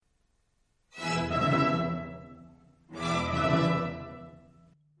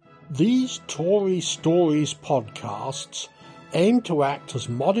These Tory Stories podcasts aim to act as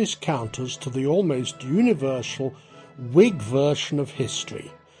modest counters to the almost universal Whig version of history,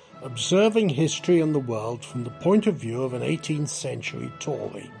 observing history and the world from the point of view of an 18th century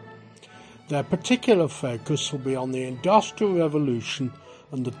Tory. Their particular focus will be on the Industrial Revolution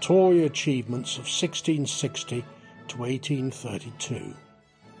and the Tory achievements of 1660 to 1832.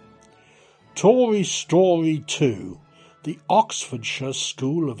 Tory Story 2: The Oxfordshire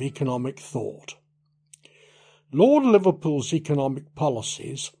School of Economic Thought. Lord Liverpool's economic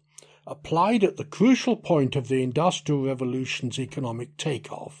policies, applied at the crucial point of the Industrial Revolution's economic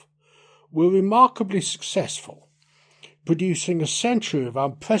takeoff, were remarkably successful, producing a century of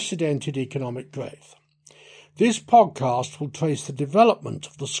unprecedented economic growth. This podcast will trace the development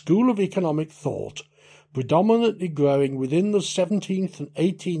of the School of Economic Thought, predominantly growing within the 17th and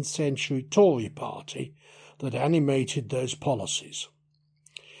 18th century Tory party that animated those policies.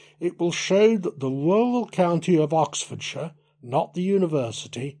 It will show that the rural county of Oxfordshire, not the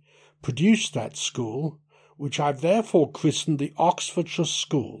university, produced that school, which I've therefore christened the Oxfordshire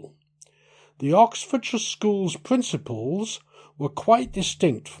School. The Oxfordshire School's principles were quite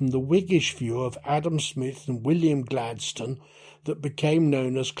distinct from the Whiggish view of Adam Smith and William Gladstone that became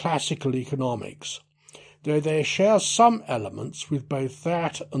known as classical economics, though they share some elements with both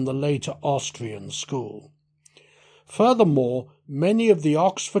that and the later Austrian school. Furthermore, many of the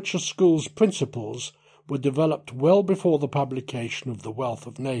Oxfordshire School's principles were developed well before the publication of The Wealth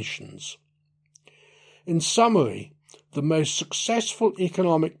of Nations. In summary, the most successful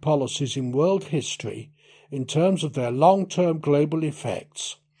economic policies in world history, in terms of their long-term global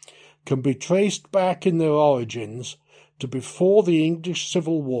effects, can be traced back in their origins to before the English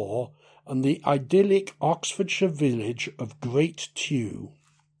Civil War and the idyllic Oxfordshire village of Great Tew.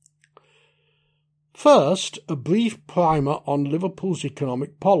 First, a brief primer on Liverpool's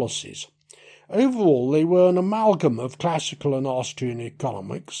economic policies. Overall, they were an amalgam of classical and Austrian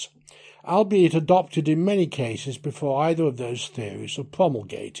economics, albeit adopted in many cases before either of those theories were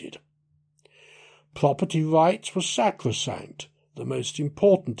promulgated. Property rights were sacrosanct, the most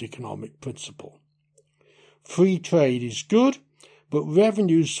important economic principle. Free trade is good, but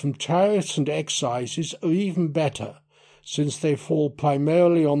revenues from tariffs and excises are even better, since they fall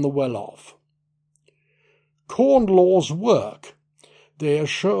primarily on the well-off. Corn laws work. They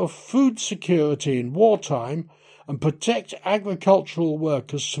assure food security in wartime and protect agricultural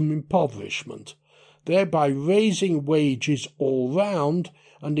workers from impoverishment, thereby raising wages all round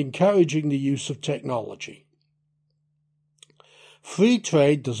and encouraging the use of technology. Free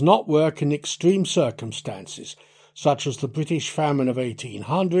trade does not work in extreme circumstances, such as the British famine of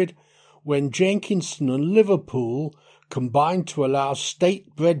 1800, when Jenkinson and Liverpool combined to allow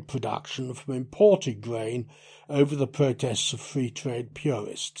state bread production from imported grain over the protests of free trade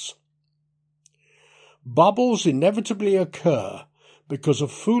purists. Bubbles inevitably occur because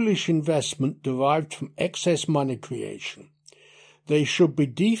of foolish investment derived from excess money creation. They should be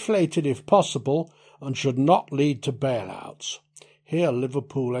deflated if possible and should not lead to bailouts. Here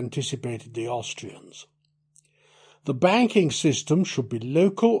Liverpool anticipated the Austrians. The banking system should be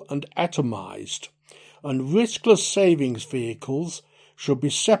local and atomized, and riskless savings vehicles should be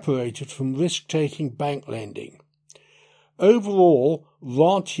separated from risk-taking bank lending. Overall,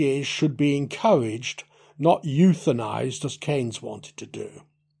 rentiers should be encouraged, not euthanized as Keynes wanted to do.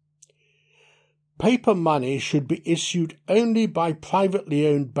 Paper money should be issued only by privately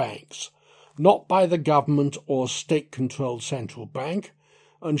owned banks, not by the government or state-controlled central bank,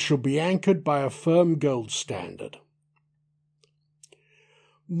 and should be anchored by a firm gold standard.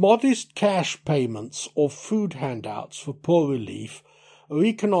 Modest cash payments or food handouts for poor relief are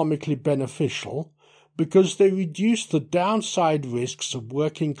economically beneficial because they reduce the downside risks of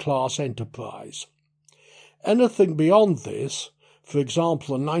working-class enterprise. Anything beyond this, for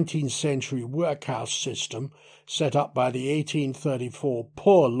example, a 19th century workhouse system set up by the 1834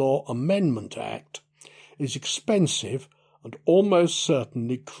 Poor Law Amendment Act, is expensive and almost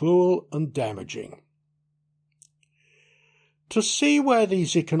certainly cruel and damaging. To see where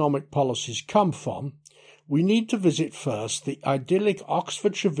these economic policies come from, we need to visit first the idyllic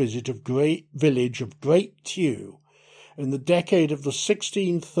Oxfordshire village of Great Tew in the decade of the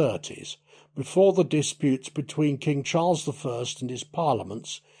 1630s, before the disputes between King Charles I and his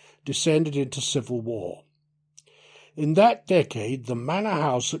parliaments descended into civil war. In that decade, the manor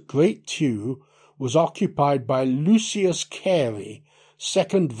house at Great Tew was occupied by Lucius Carey,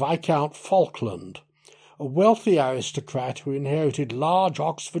 2nd Viscount Falkland, a wealthy aristocrat who inherited large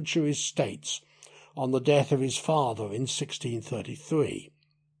Oxfordshire estates on the death of his father in 1633.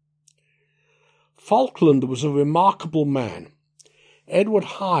 Falkland was a remarkable man. Edward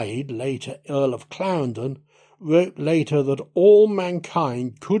Hyde, later Earl of Clarendon, wrote later that all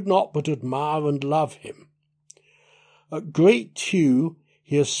mankind could not but admire and love him. At Great Tew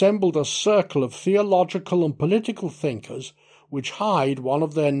he assembled a circle of theological and political thinkers which Hyde, one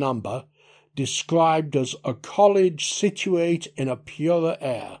of their number, described as a college situate in a purer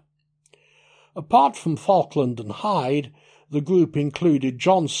air. Apart from Falkland and Hyde, the group included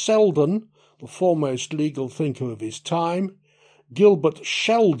John Selden, the foremost legal thinker of his time, Gilbert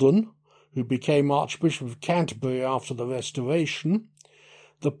Sheldon, who became Archbishop of Canterbury after the Restoration,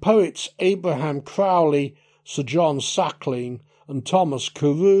 the poets Abraham Crowley, Sir John Suckling, and Thomas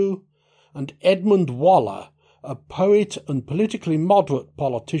Carew, and Edmund Waller, a poet and politically moderate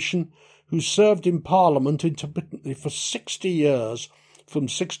politician who served in Parliament intermittently for 60 years from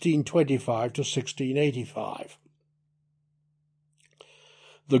 1625 to 1685.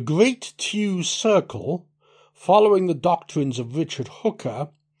 The Great Tew Circle, following the doctrines of Richard Hooker,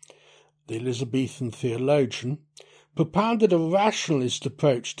 the Elizabethan theologian, propounded a rationalist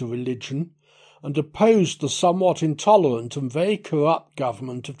approach to religion and opposed the somewhat intolerant and very corrupt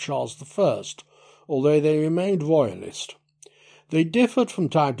government of Charles I, although they remained royalist. They differed from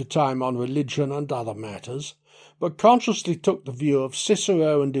time to time on religion and other matters, but consciously took the view of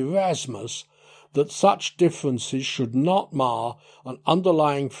Cicero and Erasmus that such differences should not mar an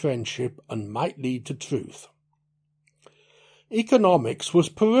underlying friendship and might lead to truth. Economics was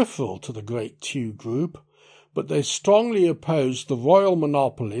peripheral to the Great Tew group, but they strongly opposed the royal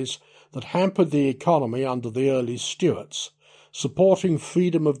monopolies that hampered the economy under the early Stuarts, supporting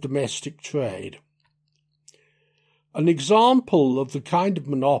freedom of domestic trade. An example of the kind of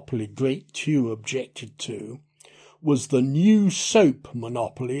monopoly Great Tew objected to was the new soap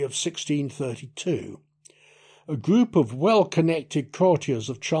monopoly of 1632. A group of well-connected courtiers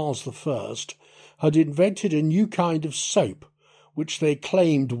of Charles I had invented a new kind of soap, which they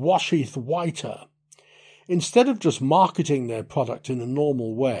claimed washeth whiter. Instead of just marketing their product in a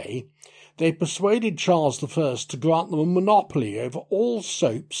normal way, they persuaded Charles I to grant them a monopoly over all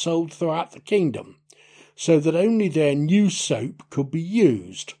soap sold throughout the kingdom, so that only their new soap could be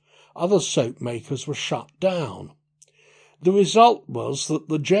used. Other soap makers were shut down. The result was that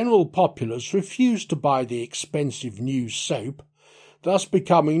the general populace refused to buy the expensive new soap, thus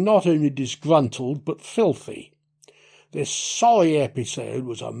becoming not only disgruntled but filthy. This sorry episode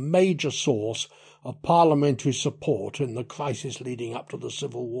was a major source of parliamentary support in the crisis leading up to the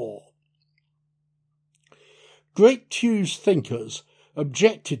Civil War. Great Tew's thinkers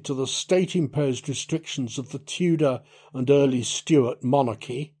objected to the state-imposed restrictions of the Tudor and early Stuart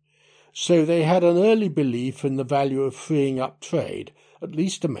monarchy, so they had an early belief in the value of freeing up trade, at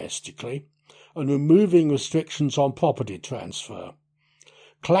least domestically, and removing restrictions on property transfer.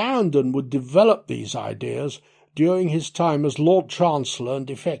 Clarendon would develop these ideas during his time as Lord Chancellor and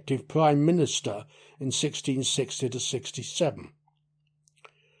effective Prime Minister in 1660 to 67.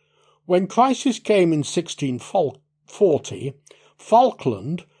 When crisis came in 1640,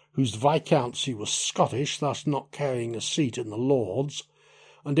 Falkland, whose viscountcy was Scottish, thus not carrying a seat in the Lords,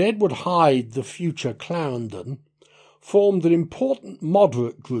 and Edward Hyde, the future Clarendon, formed an important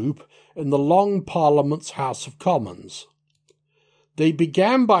moderate group in the Long Parliament's House of Commons. They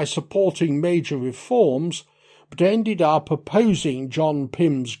began by supporting major reforms, but ended up opposing John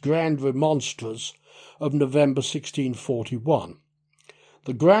Pym's Grand Remonstrance of November 1641.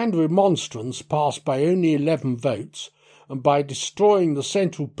 The Grand Remonstrance passed by only 11 votes, and by destroying the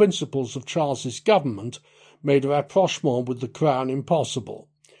central principles of Charles's government, made a rapprochement with the Crown impossible.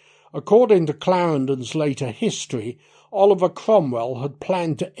 According to Clarendon's later history, Oliver Cromwell had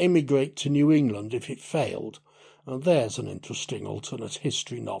planned to emigrate to New England if it failed, and there's an interesting alternate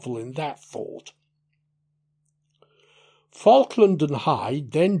history novel in that thought. Falkland and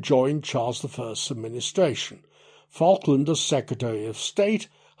Hyde then joined Charles I's administration, Falkland as Secretary of State,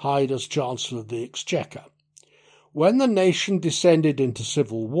 Hyde as Chancellor of the Exchequer. When the nation descended into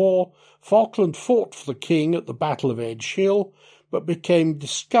civil war, Falkland fought for the king at the Battle of Edge Hill, but became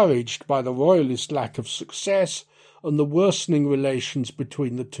discouraged by the royalist lack of success and the worsening relations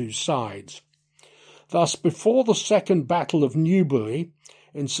between the two sides. Thus, before the Second Battle of Newbury,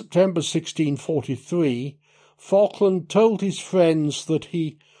 in September 1643, Falkland told his friends that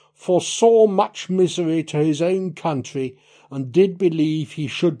he foresaw much misery to his own country and did believe he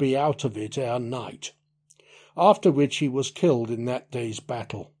should be out of it ere night, after which he was killed in that day's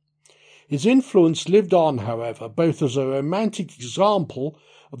battle. His influence lived on, however, both as a romantic example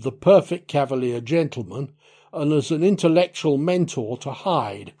of the perfect cavalier gentleman and as an intellectual mentor to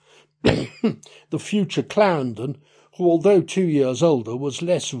Hyde, the future Clarendon, who, although 2 years older, was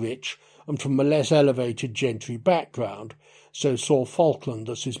less rich and from a less elevated gentry background, so saw Falkland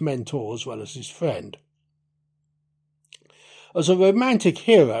as his mentor as well as his friend. As a romantic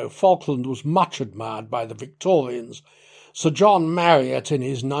hero, Falkland was much admired by the Victorians. Sir John Marriott, in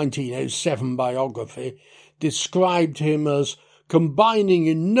his 1907 biography, described him as combining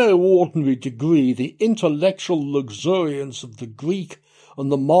in no ordinary degree the intellectual luxuriance of the Greek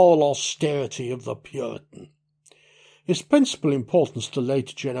and the moral austerity of the Puritan. His principal importance to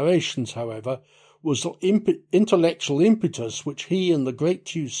later generations, however, was the intellectual impetus which he and the great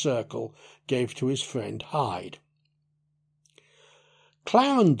Tew circle gave to his friend Hyde.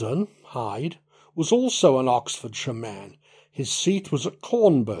 Clarendon, Hyde, was also an Oxfordshire man. His seat was at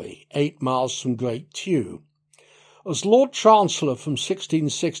Cornbury, 8 miles from Great Tew. As Lord Chancellor from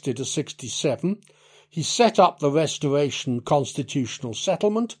 1660 to 67, he set up the Restoration constitutional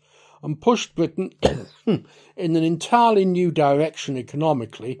settlement and pushed Britain in an entirely new direction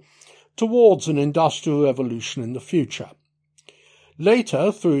economically towards an industrial revolution in the future.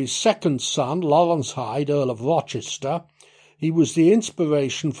 Later, through his second son, Lawrence Hyde, Earl of Rochester, he was the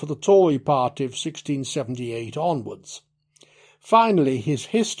inspiration for the Tory party of 1678 onwards. Finally, his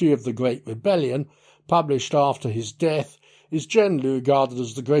History of the Great Rebellion, published after his death, is generally regarded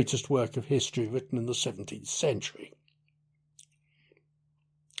as the greatest work of history written in the 17th century.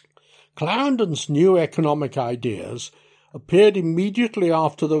 Clarendon's new economic ideas appeared immediately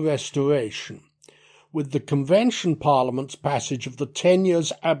after the Restoration, with the Convention Parliament's passage of the 10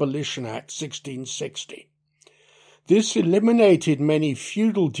 Years' Abolition Act 1660. This eliminated many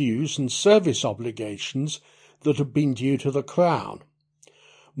feudal dues and service obligations that had been due to the Crown.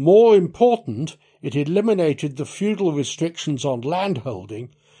 More important, it eliminated the feudal restrictions on landholding,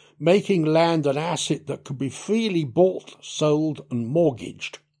 making land an asset that could be freely bought, sold, and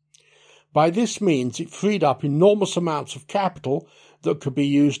mortgaged. By this means, it freed up enormous amounts of capital that could be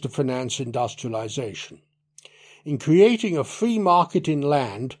used to finance industrialization. In creating a free market in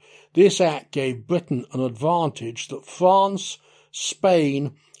land, this act gave Britain an advantage that France,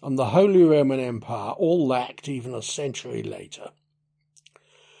 Spain, and the Holy Roman Empire all lacked even a century later.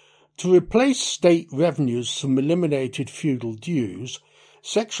 To replace state revenues from eliminated feudal dues,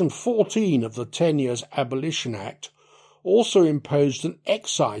 Section 14 of the 10 Years' Abolition Act also imposed an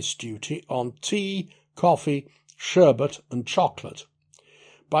excise duty on tea, coffee, sherbet, and chocolate.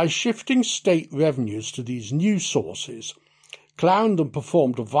 By shifting state revenues to these new sources, Clarendon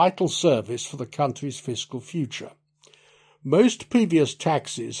performed a vital service for the country's fiscal future. Most previous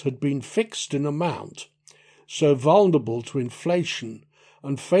taxes had been fixed in amount, so vulnerable to inflation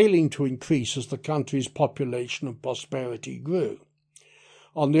and failing to increase as the country's population and prosperity grew.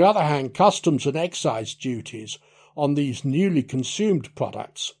 On the other hand, customs and excise duties on these newly consumed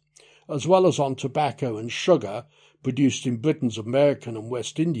products, as well as on tobacco and sugar produced in Britain's American and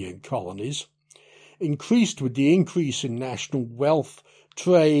West Indian colonies, increased with the increase in national wealth,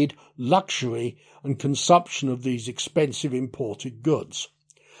 trade, luxury, and consumption of these expensive imported goods.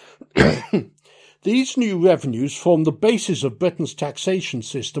 These new revenues formed the basis of Britain's taxation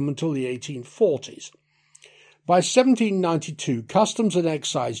system until the 1840s. By 1792, customs and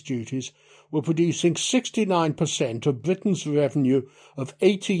excise duties were producing 69% of Britain's revenue of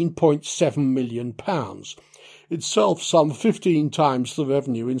 £18.7 million, itself some 15 times the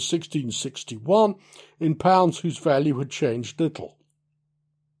revenue in 1661 in pounds whose value had changed little.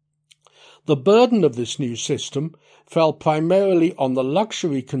 The burden of this new system fell primarily on the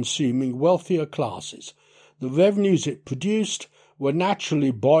luxury-consuming wealthier classes. The revenues it produced were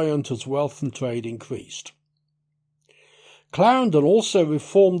naturally buoyant as wealth and trade increased. Clarendon also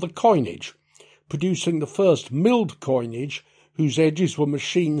reformed the coinage, producing the first milled coinage whose edges were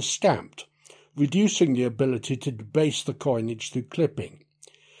machine-stamped, reducing the ability to debase the coinage through clipping.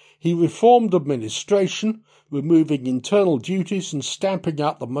 He reformed administration, removing internal duties and stamping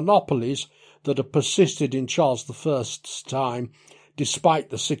out the monopolies that had persisted in Charles I's time, despite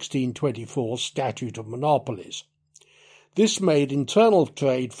the 1624 Statute of Monopolies. This made internal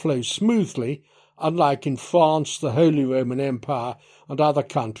trade flow smoothly, unlike in France, the Holy Roman Empire, and other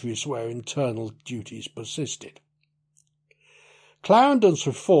countries where internal duties persisted. Clarendon's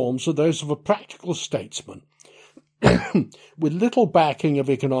reforms are those of a practical statesman, with little backing of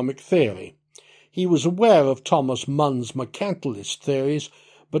economic theory. He was aware of Thomas Munn's mercantilist theories,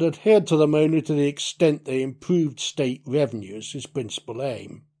 but adhered to them only to the extent they improved state revenues, his principal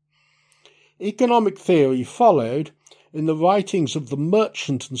aim. Economic theory followed in the writings of the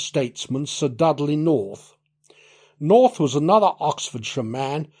merchant and statesman Sir Dudley North. North was another Oxfordshire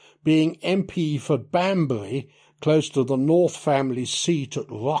man, being MP for Banbury, close to the North family seat at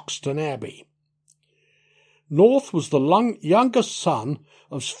Roxton Abbey. North was the youngest son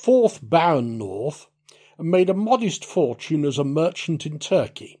of 4th Baron North and made a modest fortune as a merchant in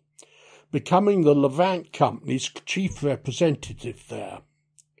Turkey, becoming the Levant Company's chief representative there.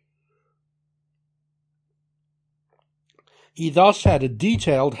 He thus had a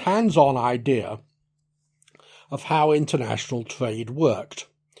detailed, hands-on idea of how international trade worked.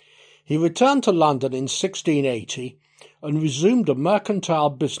 He returned to London in 1680 and resumed a mercantile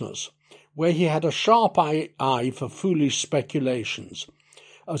business where he had a sharp eye for foolish speculations.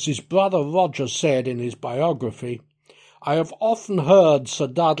 As his brother Roger said in his biography, "I have often heard Sir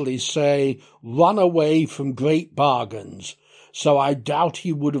Dudley say, 'Run away from great bargains,' so I doubt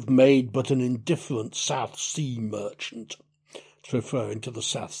he would have made but an indifferent South Sea merchant." It's referring to the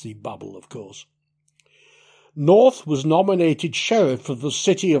South Sea bubble, of course. North was nominated Sheriff of the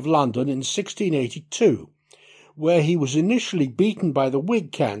City of London in 1682, where he was initially beaten by the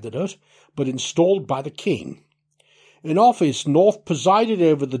Whig candidate, but installed by the King. In office, North presided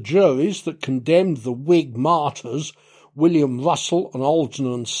over the juries that condemned the Whig martyrs, William Russell and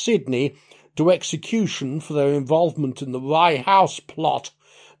Algernon Sidney, to execution for their involvement in the Rye House plot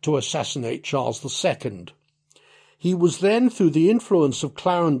to assassinate Charles II. He was then, through the influence of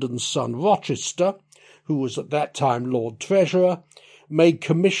Clarendon's son Rochester, who was at that time Lord Treasurer, made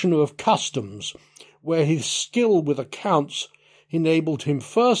Commissioner of Customs, where his skill with accounts enabled him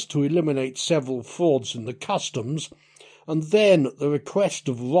first to eliminate several frauds in the customs, and then, at the request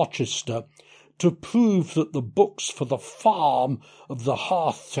of Rochester, to prove that the books for the farm of the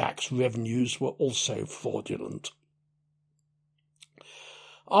hearth tax revenues were also fraudulent.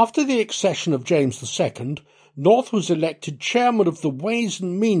 After the accession of James II, North was elected chairman of the Ways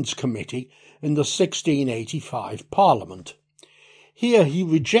and Means Committee in the 1685 Parliament. Here he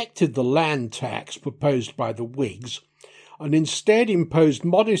rejected the land tax proposed by the Whigs, and instead imposed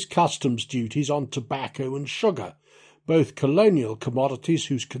modest customs duties on tobacco and sugar, both colonial commodities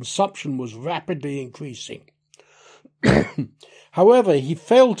whose consumption was rapidly increasing. However, he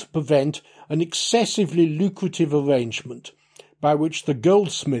failed to prevent an excessively lucrative arrangement by which the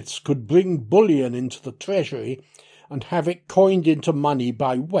goldsmiths could bring bullion into the treasury and have it coined into money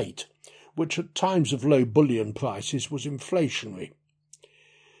by weight, which at times of low bullion prices was inflationary.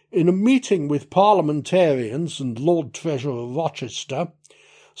 In a meeting with parliamentarians and Lord Treasurer Rochester,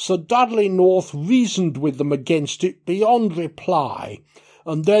 Sir Dudley North reasoned with them against it beyond reply,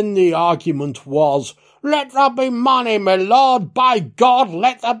 and then the argument was, "Let there be money, my lord, by God,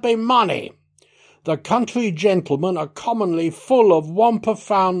 let there be money." The country gentlemen are commonly full of one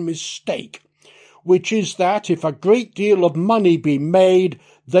profound mistake, which is that if a great deal of money be made,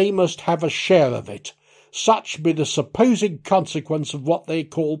 they must have a share of it. Such be the supposed consequence of what they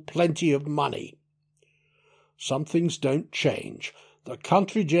call plenty of money. Some things don't change. The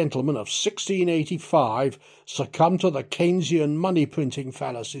country gentlemen of 1685 succumb to the Keynesian money-printing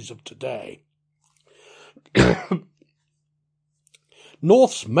fallacies of today.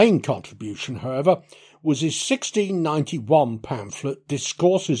 North's main contribution, however, was his 1691 pamphlet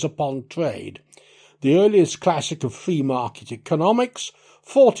Discourses upon Trade, the earliest classic of free market economics,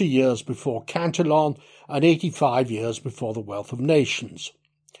 40 years before Cantillon and 85 years before The Wealth of Nations.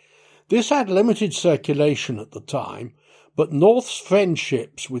 This had limited circulation at the time, but North's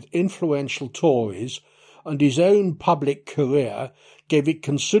friendships with influential Tories and his own public career gave it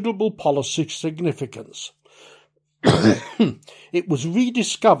considerable policy significance. It was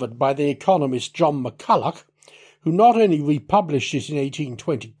rediscovered by the economist John McCulloch, who not only republished it in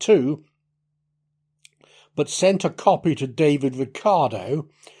 1822, but sent a copy to David Ricardo,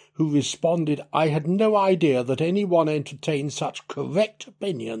 who responded, "I had no idea that anyone entertained such correct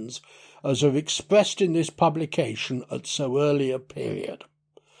opinions as are expressed in this publication at so early a period."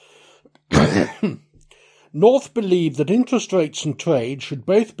 North believed that interest rates and trade should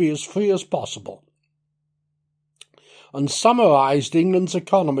both be as free as possible, and summarised England's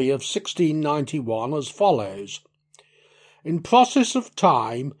economy of 1691 as follows. In process of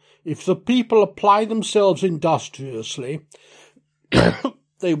time, if the people apply themselves industriously,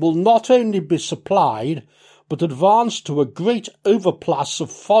 they will not only be supplied, but advance to a great overplus of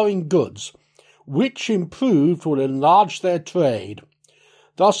foreign goods, which, improved, will enlarge their trade.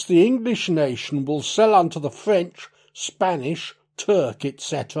 Thus the English nation will sell unto the French, Spanish, Turk,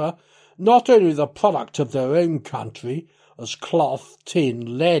 etc., not only the product of their own country, as cloth,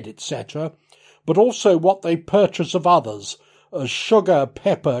 tin, lead, etc., but also what they purchase of others, as sugar,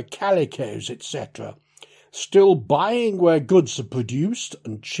 pepper, calicoes, etc., still buying where goods are produced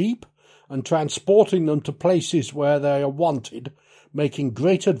and cheap, and transporting them to places where they are wanted, making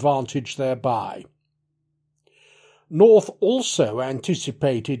great advantage thereby. North also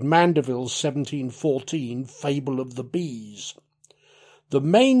anticipated Mandeville's 1714 fable of the bees. The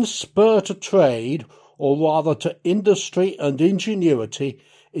main spur to trade, or rather to industry and ingenuity,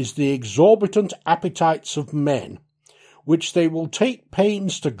 is the exorbitant appetites of men, which they will take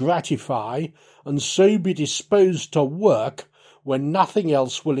pains to gratify, and so be disposed to work when nothing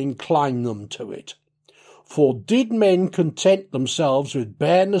else will incline them to it. For did men content themselves with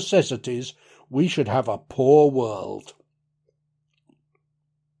bare necessities, we should have a poor world.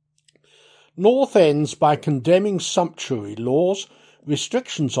 North ends by condemning sumptuary laws,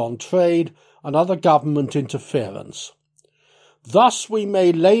 restrictions on trade, and other government interference. Thus we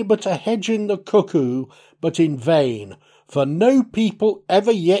may labour to hedge in the cuckoo, but in vain, for no people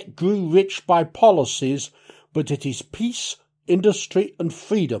ever yet grew rich by policies, but it is peace, industry, and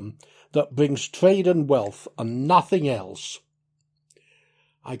freedom that brings trade and wealth, and nothing else.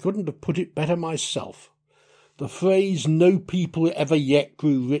 I couldn't have put it better myself. The phrase "no people ever yet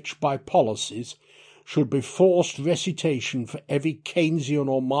grew rich by policies" should be forced recitation for every Keynesian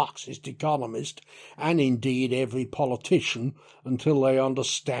or Marxist economist, and indeed every politician, until they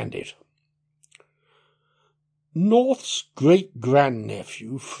understand it. North's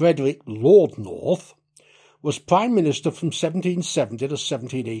great-grandnephew, Frederick Lord North, was Prime Minister from 1770 to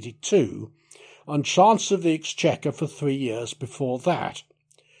 1782, and Chancellor of the Exchequer for 3 years before that.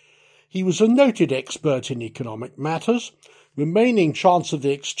 He was a noted expert in economic matters, remaining Chancellor of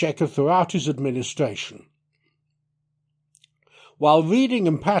the Exchequer throughout his administration. While reading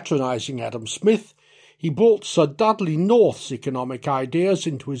and patronising Adam Smith, he brought Sir Dudley North's economic ideas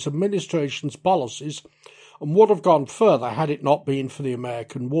into his administration's policies, and would have gone further had it not been for the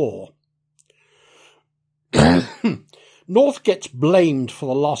American War. North gets blamed for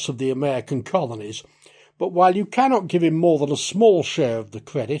the loss of the American colonies, but while you cannot give him more than a small share of the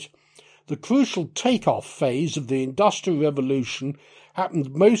credit, the crucial take-off phase of the Industrial Revolution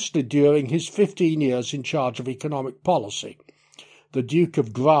happened mostly during his 15 years in charge of economic policy. The Duke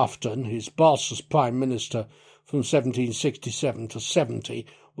of Grafton, his boss as Prime Minister from 1767 to 70,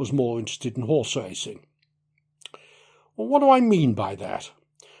 was more interested in horse racing. Well, what do I mean by that?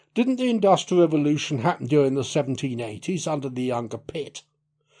 Didn't the Industrial Revolution happen during the 1780s under the younger Pitt?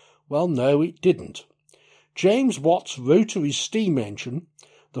 Well, no, it didn't. James Watt's rotary steam engine,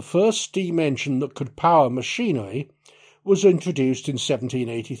 the first steam engine that could power machinery, was introduced in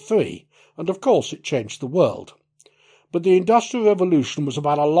 1783, and of course it changed the world. But the Industrial Revolution was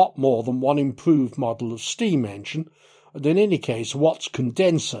about a lot more than one improved model of steam engine, and in any case Watt's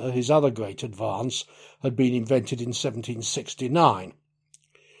condenser, his other great advance, had been invented in 1769.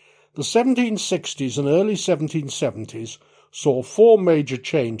 The 1760s and early 1770s saw 4 major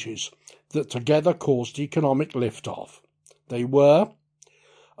changes that together caused economic lift-off. They were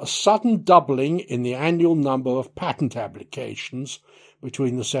a sudden doubling in the annual number of patent applications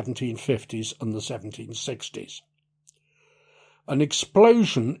between the 1750s and the 1760s, an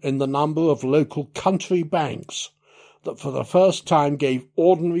explosion in the number of local country banks that for the first time gave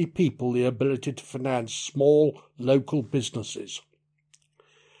ordinary people the ability to finance small local businesses,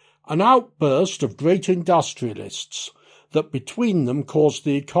 an outburst of great industrialists that between them caused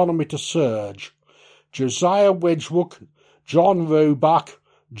the economy to surge. Josiah Wedgwood, John Roebuck,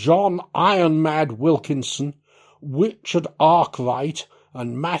 John Ironmad Wilkinson, Richard Arkwright,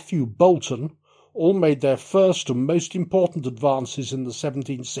 and Matthew Boulton all made their first and most important advances in the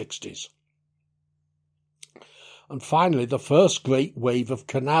 1760s. And finally, the first great wave of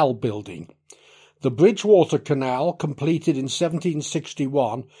canal building. The Bridgewater Canal, completed in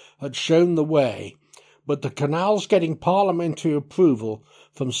 1761, had shown the way, but the canals getting parliamentary approval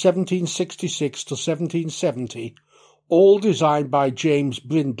from 1766 to 1770, all designed by James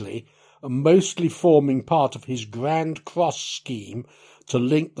Brindley, and mostly forming part of his Grand Cross scheme to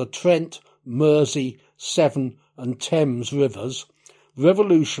link the Trent, Mersey, Severn and Thames rivers,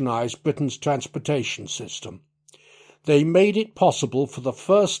 revolutionised Britain's transportation system. They made it possible for the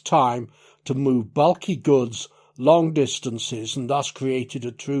first time to move bulky goods long distances and thus created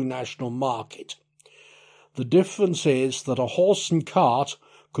a true national market. The difference is that a horse and cart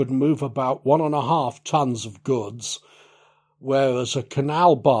could move about 1.5 tons of goods, whereas a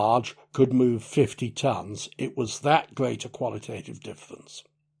canal barge could move 50 tons. It was that great a qualitative difference.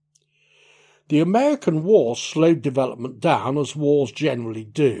 The American War slowed development down, as wars generally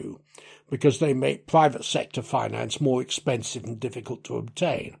do, because they make private sector finance more expensive and difficult to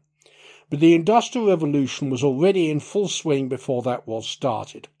obtain. But the Industrial Revolution was already in full swing before that war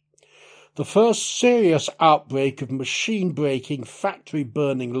started. The first serious outbreak of machine-breaking,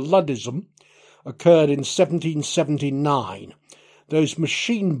 factory-burning Luddism occurred in 1779. those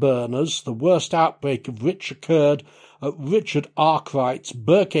machine burners, the worst outbreak of which occurred at Richard Arkwright's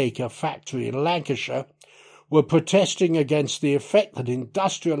Birkacre factory in Lancashire, were protesting against the effect that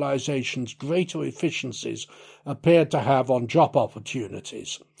industrialisation's greater efficiencies appeared to have on job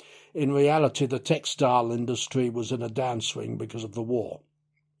opportunities. In reality, the textile industry was in a downswing because of the war.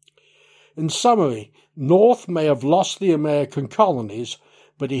 In summary, North may have lost the American colonies,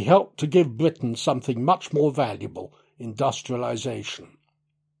 but he helped to give Britain something much more valuable, industrialisation.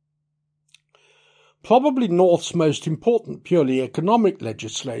 Probably North's most important purely economic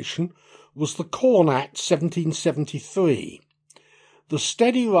legislation was the Corn Act 1773. The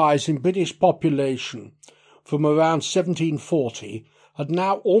steady rise in British population from around 1740 had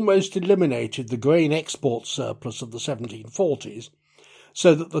now almost eliminated the grain export surplus of the 1740s,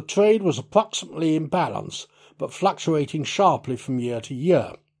 so that the trade was approximately in balance, but fluctuating sharply from year to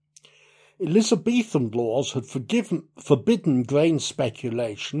year. Elizabethan laws had forbidden grain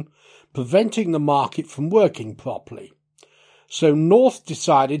speculation, preventing the market from working properly. So North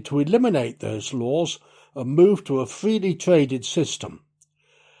decided to eliminate those laws and move to a freely traded system.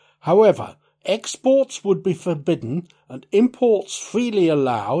 However, exports would be forbidden and imports freely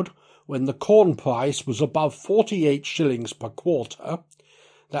allowed when the corn price was above 48 shillings per quarter.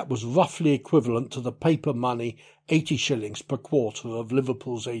 That was roughly equivalent to the paper money 80 shillings per quarter of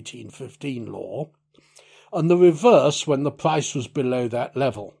Liverpool's 1815 law, and the reverse when the price was below that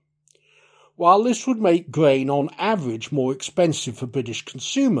level. While this would make grain on average more expensive for British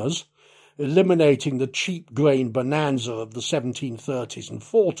consumers, eliminating the cheap grain bonanza of the 1730s and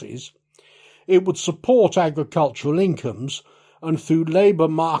 40s, it would support agricultural incomes and through labour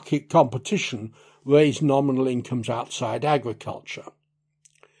market competition raise nominal incomes outside agriculture.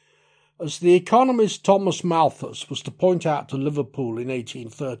 As the economist Thomas Malthus was to point out to Liverpool in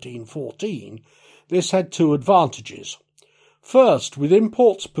 1813-14, this had two advantages. First, with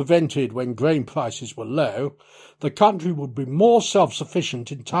imports prevented when grain prices were low, the country would be more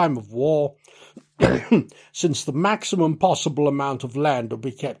self-sufficient in time of war, since the maximum possible amount of land would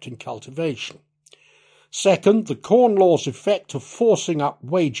be kept in cultivation. Second, the Corn Law's effect of forcing up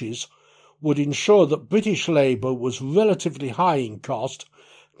wages would ensure that British labour was relatively high in cost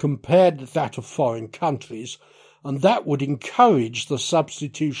compared with that of foreign countries, and that would encourage the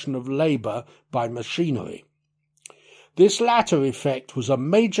substitution of labour by machinery. This latter effect was a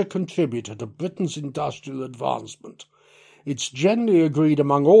major contributor to Britain's industrial advancement. It's generally agreed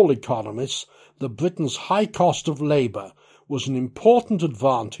among all economists that Britain's high cost of labour was an important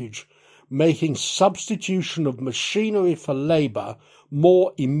advantage, making substitution of machinery for labour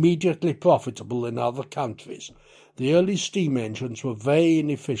more immediately profitable in other countries. The early steam engines were very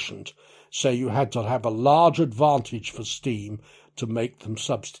inefficient, so you had to have a large advantage for steam to make them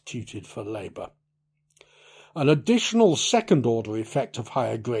substituted for labour. An additional second-order effect of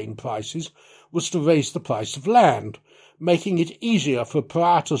higher grain prices was to raise the price of land, making it easier for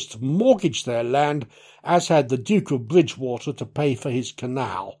proprietors to mortgage their land, as had the Duke of Bridgewater to pay for his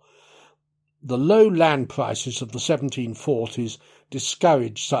canal. The low land prices of the 1740s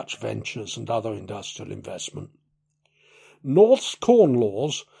discouraged such ventures and other industrial investment. North's Corn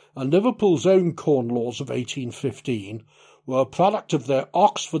Laws and Liverpool's own Corn Laws of 1815 were a product of their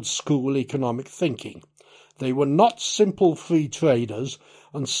Oxford School economic thinking. They were not simple free traders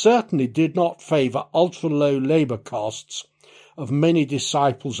and certainly did not favour ultra-low labour costs, as many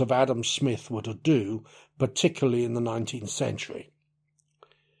disciples of Adam Smith were to do, particularly in the 19th century.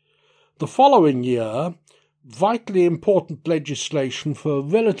 The following year, vitally important legislation for a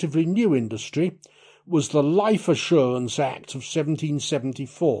relatively new industry was the Life Assurance Act of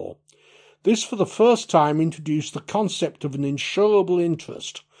 1774. This for the first time introduced the concept of an insurable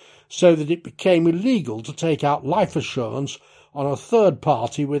interest, so that it became illegal to take out life assurance on a third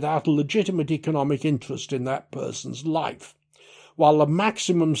party without a legitimate economic interest in that person's life, while the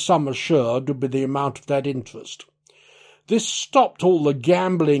maximum sum assured would be the amount of that interest. This stopped all the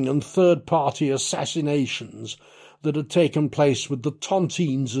gambling and third-party assassinations that had taken place with the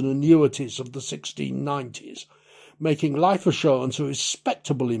tontines and annuities of the 1690s, making life assurance a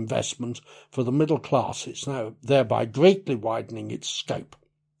respectable investment for the middle classes, thereby greatly widening its scope.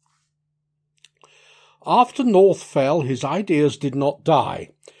 After North fell, his ideas did not die.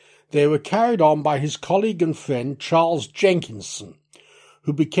 They were carried on by his colleague and friend Charles Jenkinson,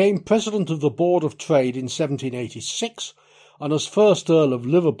 who became President of the Board of Trade in 1786 and as first Earl of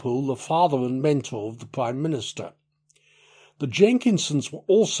Liverpool, the father and mentor of the Prime Minister. The Jenkinsons were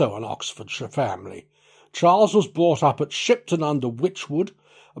also an Oxfordshire family. Charles was brought up at Shipton under Wychwood,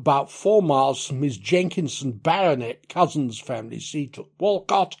 about 4 miles from his Jenkinson baronet cousin's family seat at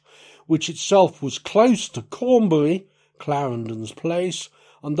Walcott, which itself was close to Cornbury, Clarendon's Place,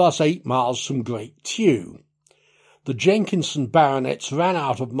 and thus 8 miles from Great Tew. The Jenkinson baronets ran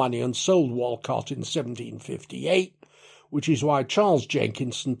out of money and sold Walcott in 1758, which is why Charles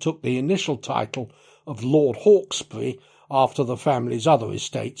Jenkinson took the initial title of Lord Hawkesbury after the family's other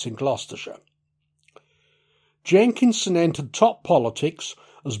estates in Gloucestershire. Jenkinson entered top politics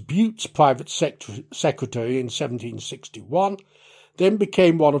as Bute's private secretary in 1761, then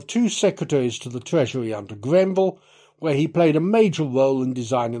became one of 2 secretaries to the Treasury under Grenville, where he played a major role in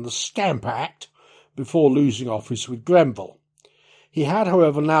designing the Stamp Act before losing office with Grenville. He had,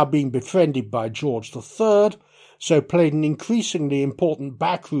 however, now been befriended by George III, so played an increasingly important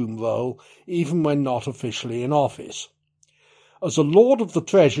backroom role even when not officially in office. As a Lord of the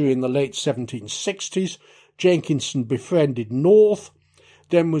Treasury in the late 1760s, Jenkinson befriended North,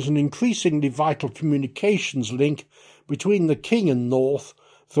 then was an increasingly vital communications link between the King and North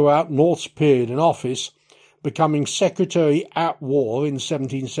throughout North's period in office, becoming Secretary at War in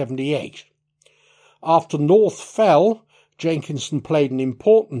 1778. After North fell, Jenkinson played an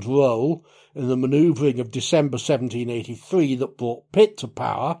important role in the manoeuvring of December 1783 that brought Pitt to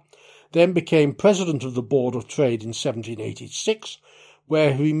power, then became President of the Board of Trade in 1786,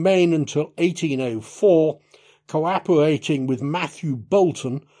 where he remained until 1804, cooperating with Matthew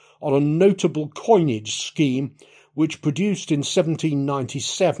Boulton on a notable coinage scheme which produced in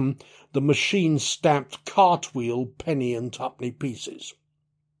 1797 the machine-stamped cartwheel penny and twopenny pieces.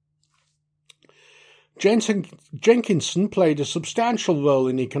 Jenkinson played a substantial role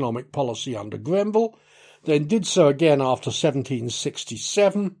in economic policy under Grenville, then did so again after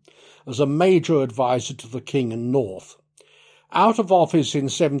 1767 as a major adviser to the King and North. Out of office in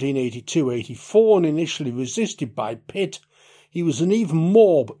 1782-84 and initially resisted by Pitt, he was an even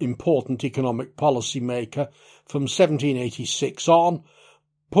more important economic policy maker from 1786 on,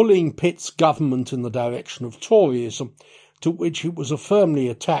 pulling Pitt's government in the direction of Toryism, to which it was firmly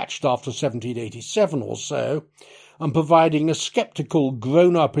attached after 1787 or so, and providing a sceptical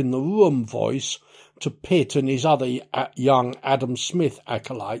grown-up-in-the-room voice to Pitt and his other young Adam Smith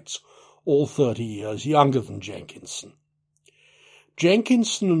acolytes, all 30 years younger than Jenkinson.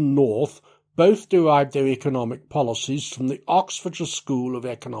 Jenkinson and North both derived their economic policies from the Oxfordshire School of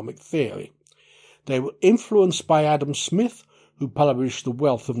Economic Theory. They were influenced by Adam Smith, who published The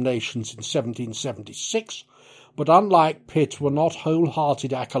Wealth of Nations in 1776, but unlike Pitt were not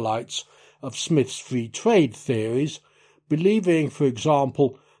wholehearted acolytes of Smith's free trade theories, believing, for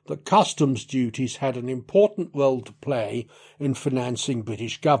example, that customs duties had an important role to play in financing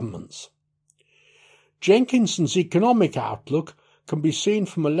British governments. Jenkinson's economic outlook can be seen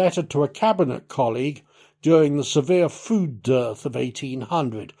from a letter to a cabinet colleague during the severe food dearth of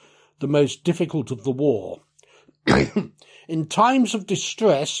 1800, the most difficult of the war. In times of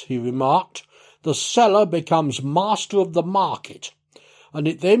distress, he remarked, the seller becomes master of the market, and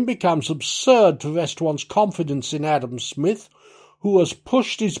it then becomes absurd to rest one's confidence in Adam Smith, who has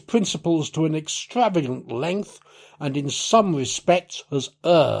pushed his principles to an extravagant length and in some respects has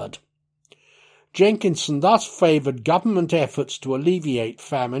erred. Jenkinson thus favoured government efforts to alleviate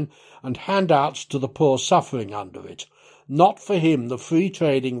famine and handouts to the poor suffering under it, not for him the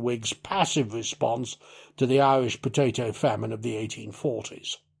free-trading Whigs' passive response to the Irish potato famine of the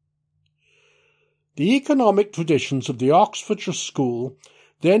 1840s. The economic traditions of the Oxfordshire School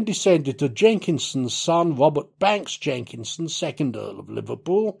then descended to Jenkinson's son Robert Banks Jenkinson, 2nd Earl of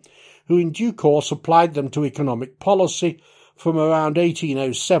Liverpool, who in due course applied them to economic policy from around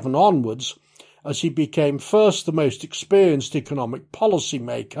 1807 onwards, as he became first the most experienced economic policy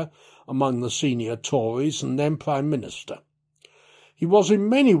maker among the senior Tories and then Prime Minister. He was in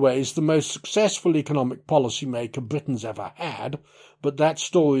many ways the most successful economic policy maker Britain's ever had, but that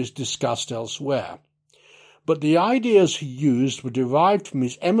story is discussed elsewhere. But the ideas he used were derived from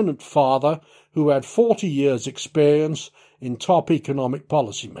his eminent father, who had 40 years' experience in top economic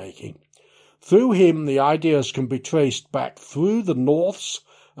policy making. Through him, the ideas can be traced back through the Norths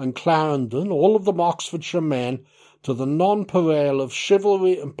and Clarendon, all of them Oxfordshire men, to the nonpareil of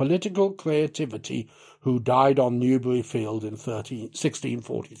chivalry and political creativity who died on Newbury Field in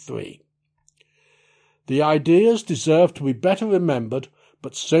 1643. The ideas deserve to be better remembered,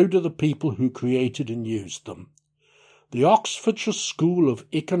 but so do the people who created and used them. The Oxfordshire School of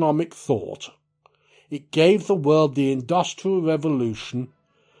Economic Thought. It gave the world the Industrial Revolution,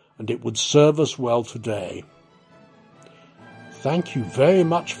 and it would serve us well today. Thank you very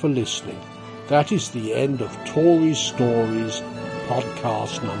much for listening. That is the end of Tory Stories,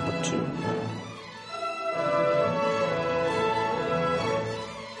 podcast number 2.